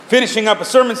finishing up a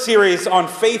sermon series on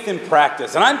faith in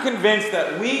practice. And I'm convinced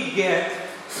that we get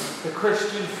the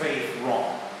Christian faith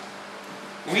wrong.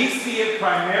 We see it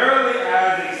primarily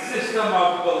as a system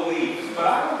of beliefs, but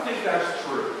I don't think that's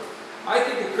true. I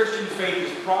think the Christian faith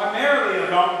is primarily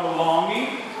about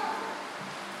belonging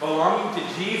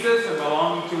to Jesus and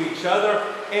belonging to each other,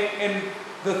 and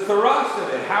the thrust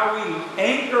of it, how we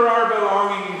anchor our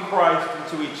belonging in Christ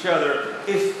into each other,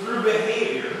 is through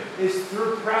behavior, is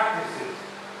through practices.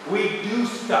 We do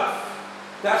stuff.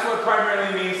 That's what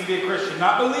primarily means to be a Christian.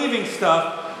 Not believing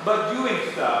stuff, but doing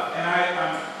stuff. And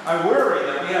I worry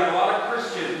that we have a lot of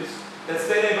Christians that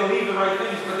say they believe the right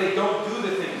things, but they don't do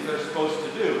the things they're supposed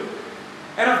to do.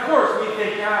 And of course, we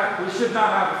think, we should not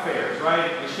have affairs,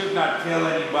 right? We should not kill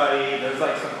anybody. There's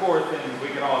like some core things we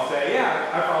can all say,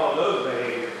 I follow those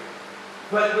behaviors.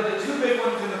 But the two big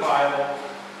ones in the Bible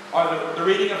are the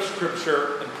reading of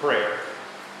Scripture and prayer.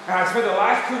 And I spent the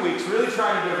last 2 weeks really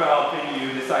trying to develop in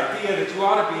you this idea that you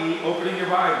ought to be opening your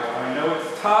Bible. And I know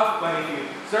it's tough, but if you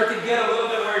start to get a little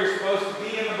bit where you're supposed to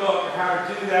be in the book and how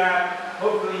to do that,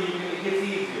 hopefully it gets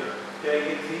easier. Okay,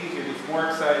 it gets easier, it gets more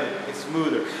exciting, it gets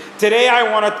smoother. Today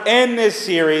I want to end this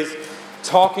series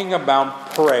talking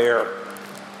about prayer.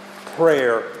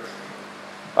 Prayer.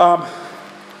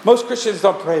 Most Christians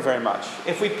don't pray very much.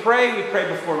 If we pray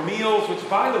before meals, which,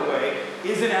 by the way,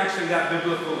 isn't actually that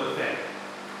biblical a thing.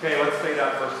 Okay, let's say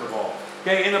that first of all.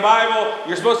 Okay, in the Bible,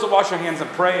 you're supposed to wash your hands and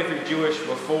pray if you're Jewish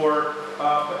before,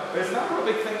 but it's not a real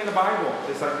big thing in the Bible,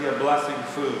 this idea of blessing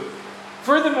food.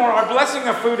 Furthermore, our blessing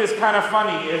of food is kind of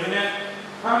funny, isn't it?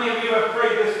 How many of you have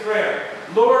prayed this prayer?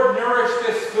 Lord, nourish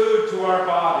this food to our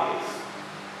bodies.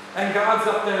 And God's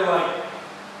up there like,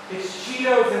 it's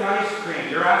Cheetos and ice cream.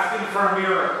 You're asking for a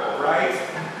miracle, right?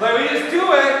 Like, we just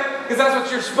do it because that's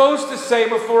what you're supposed to say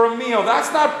before a meal.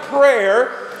 That's not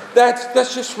prayer.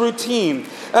 That's just routine.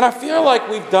 And I feel like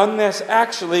we've done this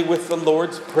actually with the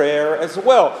Lord's Prayer as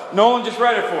well. Nolan just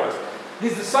read it for us.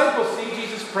 His disciples see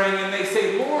Jesus praying and they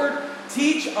say, Lord,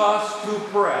 teach us to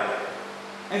pray.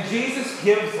 And Jesus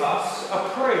gives us a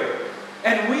prayer.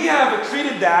 And we have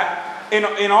treated that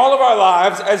in all of our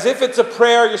lives as if it's a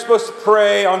prayer you're supposed to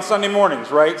pray on Sunday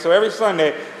mornings, right? So every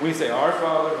Sunday we say, Our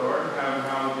Father, who art in heaven,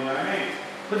 hallowed be thy name.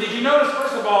 But did you notice,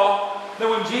 first of all, that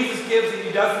when Jesus gives it,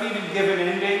 he doesn't even give an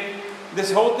ending?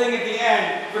 This whole thing at the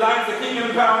end, for thine is the kingdom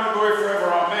and power and glory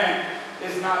forever, amen,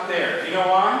 is not there. Do you know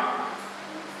why?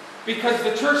 Because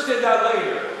the church did that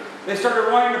later. They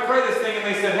started wanting to pray this thing and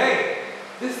they said, hey,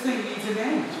 this thing needs an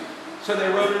end. So they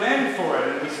wrote an end for it,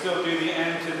 and we still do the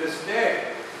end to this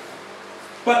day.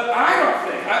 But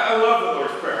I love the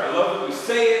Lord's Prayer. I love that we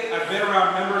say it. I've been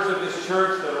around members of this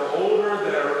church that are older,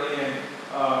 that are in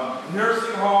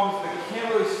nursing homes, that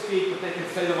can't really speak, but they can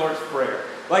say the Lord's Prayer.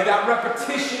 Like, that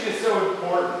repetition is so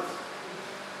important.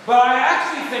 But I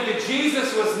actually think that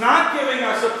Jesus was not giving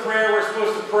us a prayer we're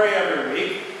supposed to pray every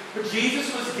week, but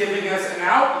Jesus was giving us an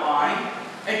outline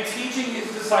and teaching his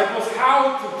disciples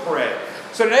how to pray.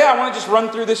 So today I want to just run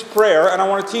through this prayer, and I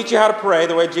want to teach you how to pray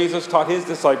the way Jesus taught his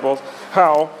disciples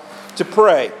how to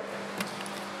pray.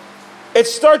 It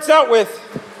starts out with,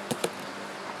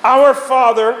 Our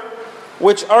Father,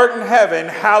 which art in heaven,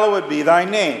 hallowed be thy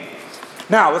name.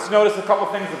 Now, let's notice a couple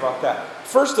things about that.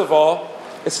 First of all,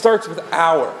 it starts with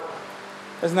our.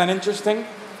 Isn't that interesting?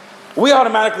 We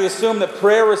automatically assume that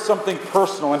prayer is something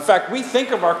personal. In fact, we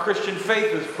think of our Christian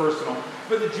faith as personal.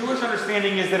 But the Jewish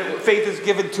understanding is that faith is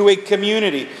given to a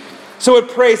community. So it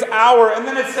prays our, and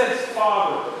then it says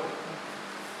Father.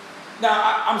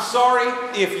 Now, I'm sorry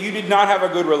if you did not have a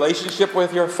good relationship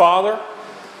with your father,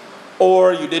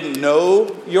 or you didn't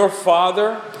know your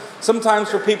father. Sometimes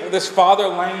for people, this father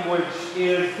language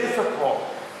is difficult.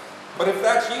 But if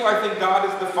that's you, I think God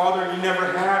is the father you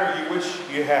never had or you wish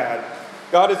you had.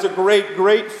 God is a great,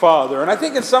 great father. And I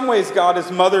think in some ways God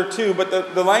is mother too, but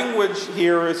the language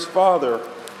here is father.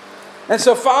 And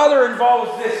so father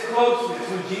involves this closeness.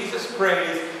 When Jesus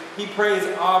prays, he prays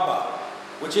Abba,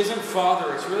 which isn't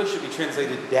father. It really should be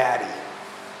translated daddy.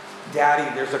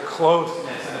 Daddy, there's a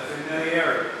closeness and a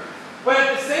familiarity. But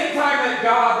at the same time that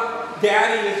God,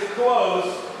 daddy, is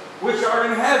close, which are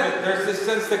in heaven, there's this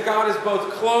sense that God is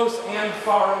both close and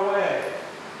far away.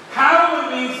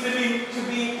 Hallowed means to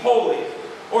be holy,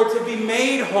 or to be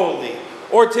made holy,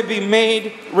 or to be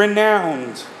made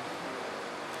renowned.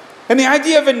 And the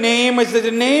idea of a name is that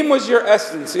a name was your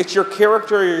essence. It's your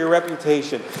character or your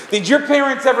reputation. Did your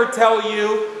parents ever tell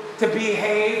you to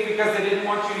behave because they didn't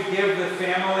want you to give the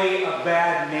family a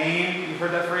bad name? You've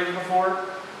heard that phrase before?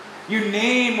 Your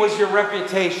name was your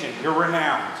reputation, your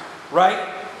renowned,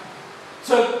 right?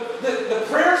 So the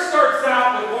prayer starts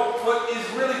out with what is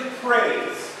really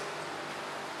praise.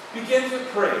 begins with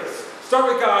praise.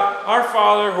 Start with God. Our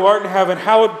Father who art in heaven,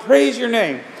 hallowed, praise your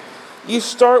name. You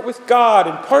start with God,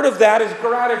 and part of that is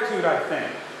gratitude, I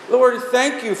think. Lord,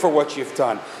 thank you for what you've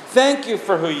done. Thank you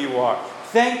for who you are.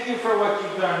 Thank you for what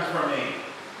you've done for me.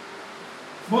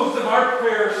 Most of our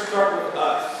prayers start with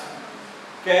us.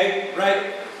 Okay?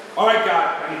 Right? All right,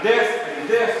 God, I need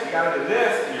this, you got to do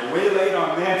this, and you're way late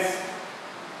on this.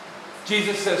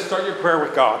 Jesus says, start your prayer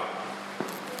with God.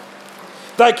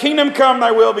 Thy kingdom come,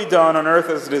 thy will be done on earth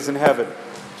as it is in heaven.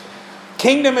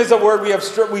 Kingdom is a word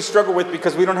we struggle with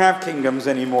because we don't have kingdoms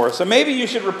anymore. So maybe you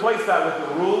should replace that with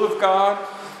the rule of God,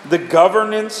 the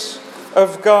governance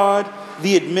of God,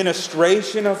 the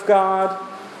administration of God.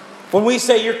 When we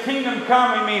say your kingdom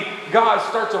come, we mean God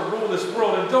starts to rule this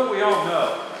world. And don't we all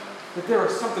know that there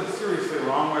is something seriously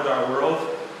wrong with our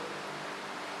world?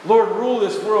 Lord, rule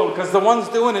this world, because the ones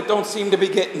doing it don't seem to be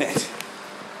getting it.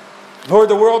 Lord,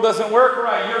 the world doesn't work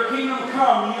right. Your kingdom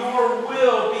come, your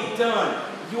will be done.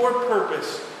 Your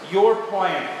purpose, your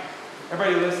plan.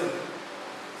 Everybody listen.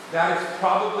 That is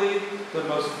probably the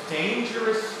most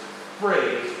dangerous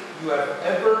phrase you have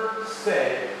ever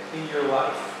said in your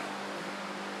life.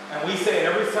 And we say it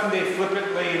every Sunday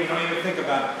flippantly, and we don't even think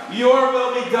about it. Your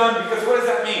will be done, because what does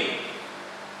that mean?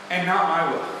 And not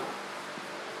my will.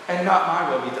 And not my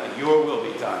will be done. Your will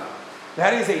be done.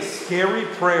 That is a scary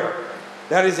prayer.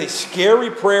 That is a scary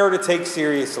prayer to take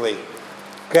seriously.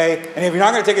 Okay? And if you're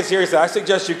not going to take it seriously, I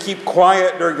suggest you keep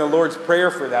quiet during the Lord's Prayer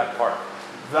for that part.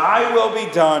 Thy will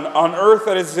be done on earth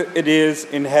as it is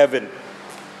in heaven.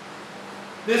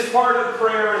 This part of the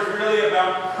prayer is really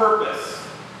about purpose.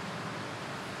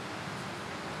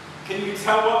 Can you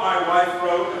tell what my wife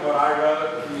wrote and what I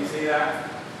wrote? Can you see that?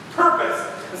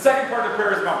 Purpose. The second part of the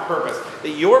prayer is about purpose.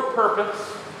 That your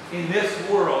purpose in this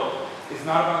world is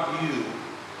not about you.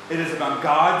 It is about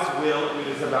God's will, and it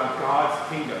is about God's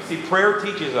kingdom. See, prayer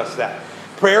teaches us that.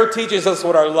 Prayer teaches us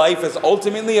what our life is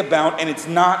ultimately about, and it's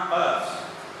not us.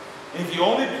 And if you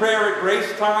only pray at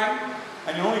grace time,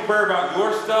 and you only pray about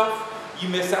your stuff, you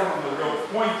miss out on the real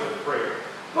point of prayer.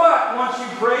 But once you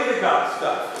pray the God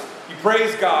stuff, you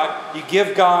praise God, you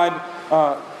give God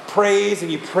praise,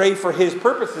 and you pray for His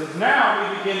purposes,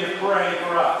 now we begin to pray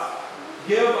for us.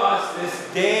 Give us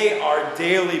this day our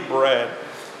daily bread.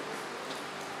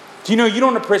 Do you know you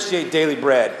don't appreciate daily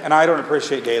bread, and I don't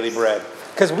appreciate daily bread,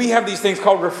 because we have these things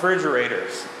called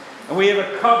refrigerators, and we have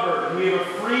a cupboard, and we have a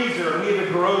freezer, and we have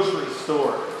a grocery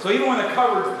store. So even when the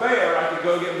cupboard's bare, I could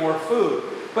go get more food.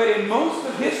 But in most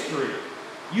of history,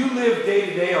 you live day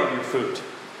to day on your food.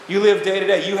 You live day to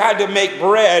day. You had to make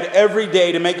bread every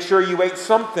day to make sure you ate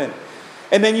something.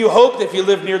 And then you hoped if you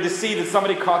lived near the sea that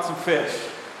somebody caught some fish.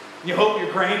 You hope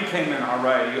your grain came in all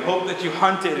right. You hope that you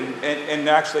hunted and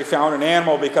actually found an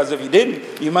animal, because if you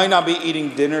didn't, you might not be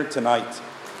eating dinner tonight.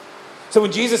 So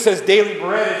when Jesus says daily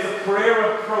bread, it's a prayer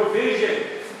of provision.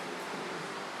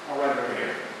 I'll write it over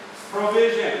here.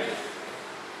 Provision.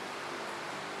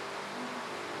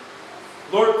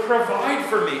 Lord, provide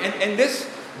for me. And this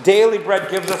daily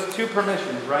bread gives us two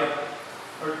permissions, right?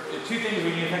 Or two things we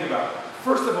need to think about.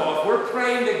 First of all, if we're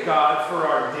praying to God for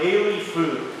our daily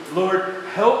food, Lord,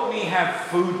 help me have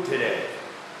food today.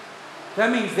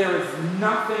 That means there is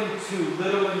nothing too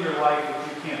little in your life that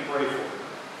you can't pray for.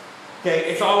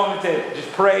 Okay, it's all on the table. Just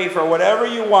pray for whatever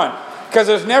you want. Because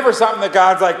there's never something that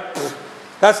God's like,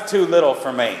 that's too little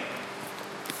for me.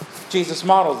 Jesus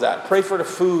models that. Pray for the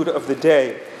food of the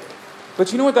day.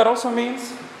 But you know what that also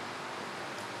means?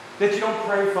 That you don't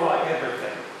pray for like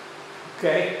everything.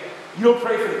 Okay? You don't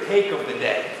pray for the cake of the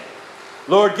day.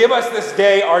 Lord, give us this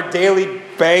day our daily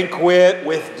banquet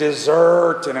with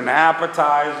dessert and an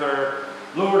appetizer.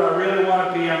 Lord, I really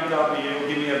want a BMW.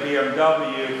 Give me a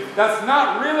BMW. That's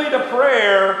not really the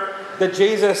prayer that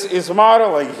Jesus is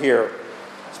modeling here.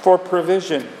 It's for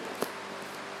provision.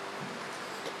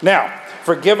 Now,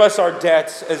 forgive us our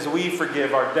debts as we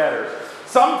forgive our debtors.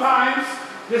 Sometimes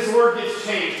this word gets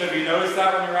changed. Have you noticed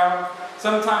that when you're out?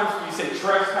 Sometimes you say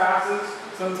trespasses.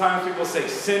 Sometimes people say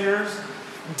sinners.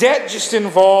 Debt just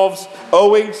involves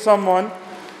owing someone.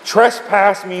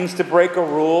 Trespass means to break a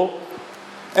rule.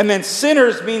 And then sin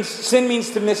means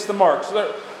to miss the mark.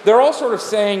 So they're all sort of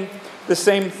saying the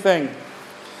same thing.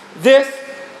 This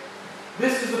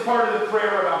is the part of the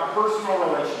prayer about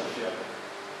personal relationship.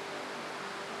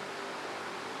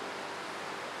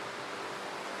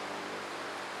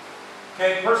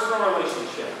 Okay, personal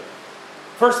relationship.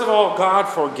 First of all, God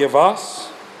forgive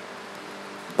us,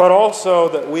 but also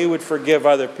that we would forgive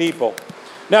other people.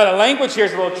 Now, the language here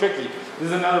is a little tricky. This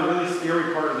is another really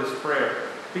scary part of this prayer.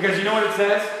 Because you know what it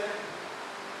says?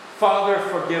 Father,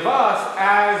 forgive us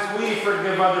as we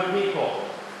forgive other people.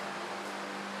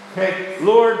 Okay,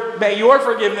 Lord, may your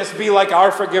forgiveness be like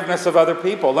our forgiveness of other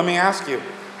people. Let me ask you,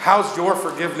 how's your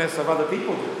forgiveness of other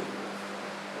people doing?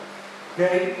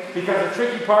 Okay, because the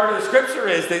tricky part of the scripture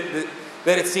is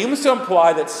that it seems to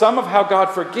imply that some of how God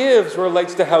forgives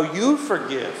relates to how you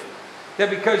forgive. That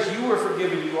because you were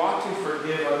forgiven, you ought to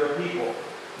forgive other people.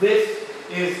 This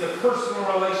is the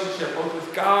personal relationship, both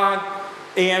with God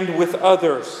and with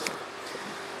others.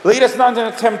 Lead us not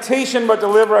into temptation, but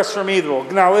deliver us from evil.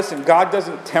 Now listen, God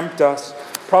doesn't tempt us.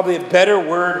 Probably a better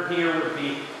word here would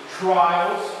be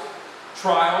trials.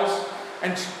 Trials.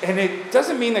 And it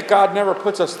doesn't mean that God never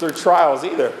puts us through trials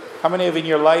either. How many of you in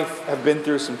your life have been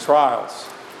through some trials?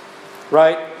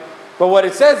 Right? But what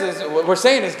it says is, what we're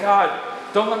saying is, God,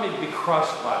 don't let me be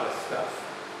crushed by this stuff.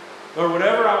 Or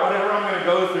whatever I'm going to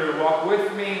go through, walk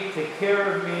with me, take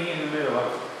care of me in the middle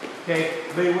of it. Okay?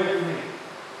 Be with me.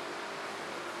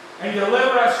 And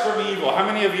deliver us from evil. How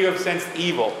many of you have sensed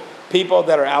evil? People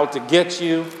that are out to get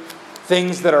you.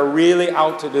 Things that are really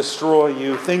out to destroy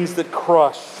you. Things that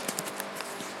crush.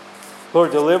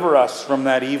 Lord, deliver us from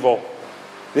that evil.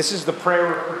 This is the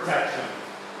prayer of protection.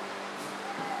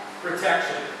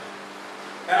 Protection.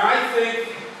 And I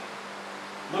think,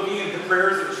 looking at the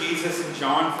prayers of Jesus and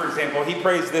John, for example, he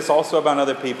prays this also about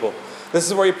other people. This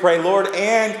is where you pray, Lord,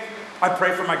 and I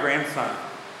pray for my grandson.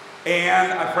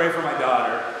 And I pray for my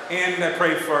daughter. And I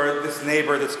pray for this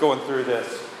neighbor that's going through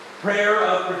this. Prayer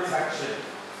of protection.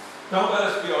 Don't let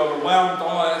us be overwhelmed.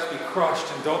 Don't let us be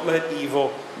crushed. And don't let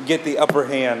evil get the upper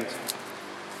hand.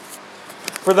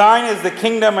 For thine is the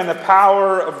kingdom and the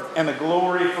power and the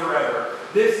glory forever.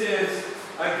 This is,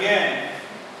 again,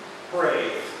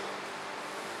 praise.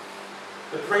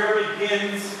 The prayer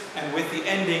begins and with the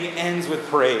ending ends with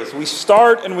praise. We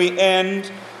start and we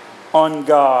end on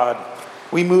God.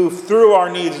 We move through our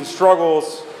needs and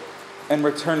struggles and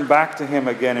return back to Him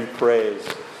again in praise.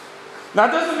 Now,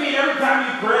 it doesn't mean every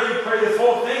time you pray this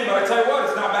whole thing, but I tell you what,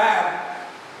 it's not bad.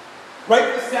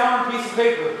 Write this down on a piece of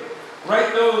paper.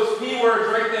 Write those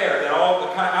keywords right there that all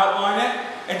kind of outline it,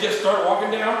 and just start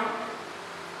walking down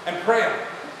and pray them.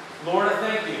 Lord, I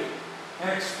thank you.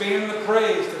 And expand the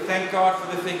praise to thank God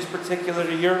for the things particular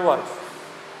to your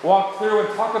life. Walk through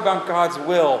and talk about God's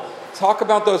will. Talk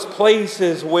about those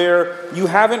places where you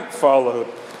haven't followed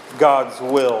God's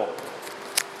will.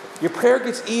 Your prayer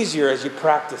gets easier as you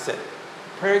practice it.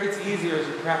 Prayer gets easier as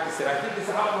you practice it. I think this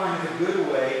outline is a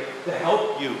good way to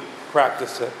help you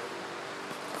practice it.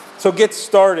 So get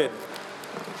started.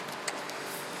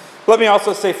 Let me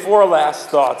also say 4 last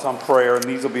thoughts on prayer, and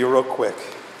these will be real quick.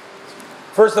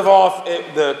 First of all,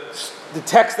 the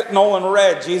text that Nolan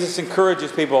read, Jesus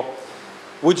encourages people,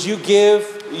 would you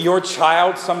give your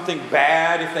child something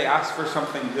bad if they ask for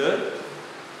something good?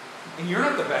 And you're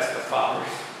not the best of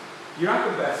fathers. You're not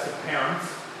the best of parents.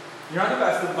 You're not the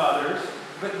best of mothers.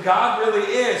 But God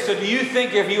really is. So do you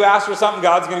think if you ask for something,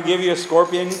 God's going to give you a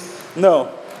scorpion?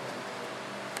 No.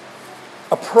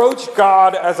 Approach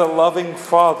God as a loving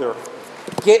father.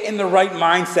 Get in the right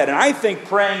mindset. And I think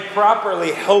praying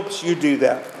properly helps you do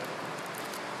that.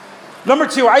 Number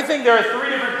 2, I think there are 3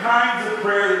 different kinds of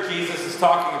prayer that Jesus is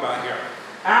talking about here.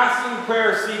 Asking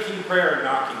prayer, seeking prayer, and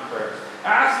knocking prayer.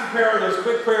 Asking prayer are those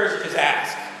quick prayers you just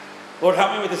ask. Lord,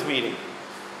 help me with this meeting.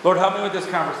 Lord, help me with this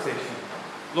conversation.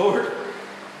 Lord,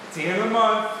 it's the end of the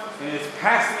month, and it's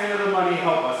past the end of the money.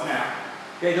 Help us now.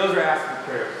 Okay, those are asking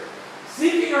prayers.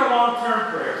 Seeking are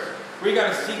long-term prayers, where you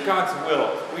got to seek God's will,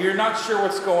 where you're not sure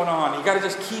what's going on. You got to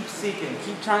just keep seeking,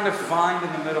 keep trying to find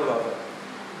in the middle of it.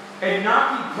 And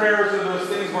knocking prayers are those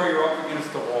things where you're up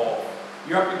against the wall.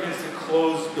 You're up against a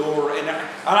closed door. And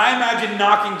I imagine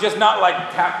knocking just not like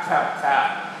tap, tap,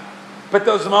 tap, but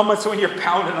those moments when you're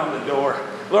pounding on the door.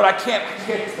 Lord, I can't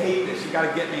take this. You got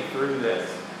to get me through this.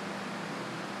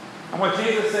 And what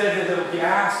Jesus says is that if you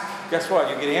ask, guess what?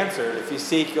 You get answered. If you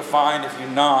seek, you'll find. If you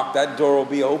knock, that door will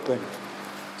be open.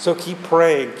 So keep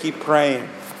praying. Keep praying.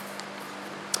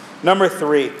 Number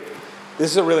 3.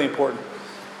 This is really important.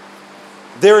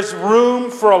 There's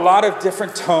room for a lot of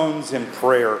different tones in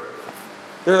prayer.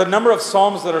 There are a number of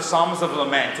psalms that are psalms of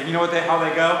lament. And you know how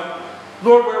they go?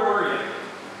 Lord, where were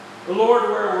you? Lord,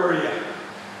 where were you?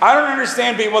 I don't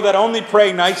understand people that only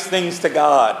pray nice things to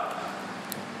God.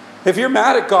 If you're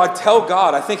mad at God, tell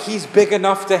God. I think He's big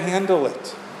enough to handle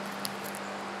it.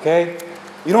 Okay?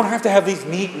 You don't have to have these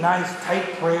neat, nice, tight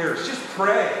prayers. Just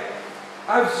pray.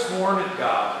 I've sworn at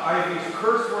God. I have used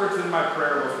curse words in my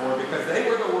prayer before because they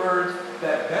were the words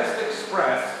that best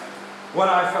expressed what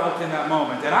I felt in that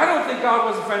moment. And I don't think God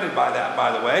was offended by that,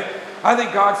 by the way. I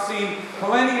think God's seen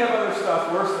plenty of other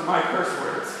stuff worse than my curse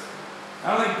words.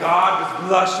 I don't think God was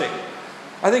blushing.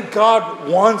 I think God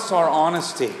wants our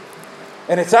honesty.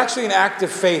 And it's actually an act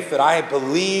of faith that I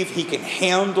believe He can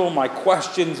handle my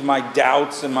questions, my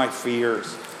doubts, and my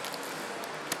fears.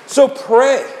 So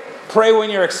pray. Pray when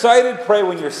you're excited. Pray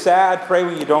when you're sad. Pray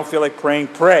when you don't feel like praying.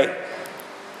 Pray.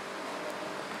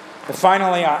 And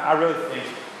finally, I really think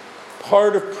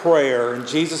part of prayer, and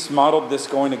Jesus modeled this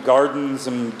going to gardens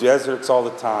and deserts all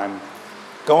the time,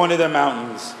 going to the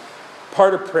mountains.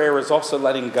 Part of prayer is also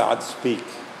letting God speak.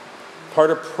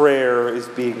 Part of prayer is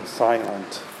being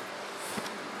silent.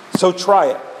 So try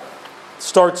it.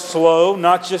 Start slow,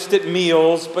 not just at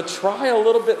meals, but try a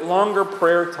little bit longer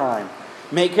prayer time.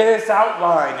 Make this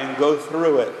outline and go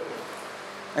through it.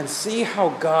 And see how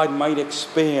God might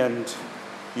expand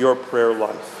your prayer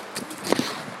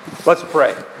life. Let's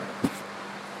pray.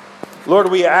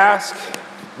 Lord, we ask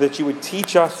that you would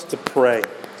teach us to pray.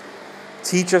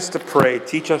 Teach us to pray.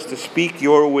 Teach us to speak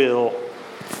your will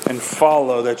and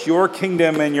follow, that your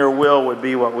kingdom and your will would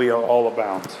be what we are all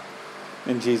about.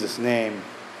 In Jesus' name,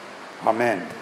 amen.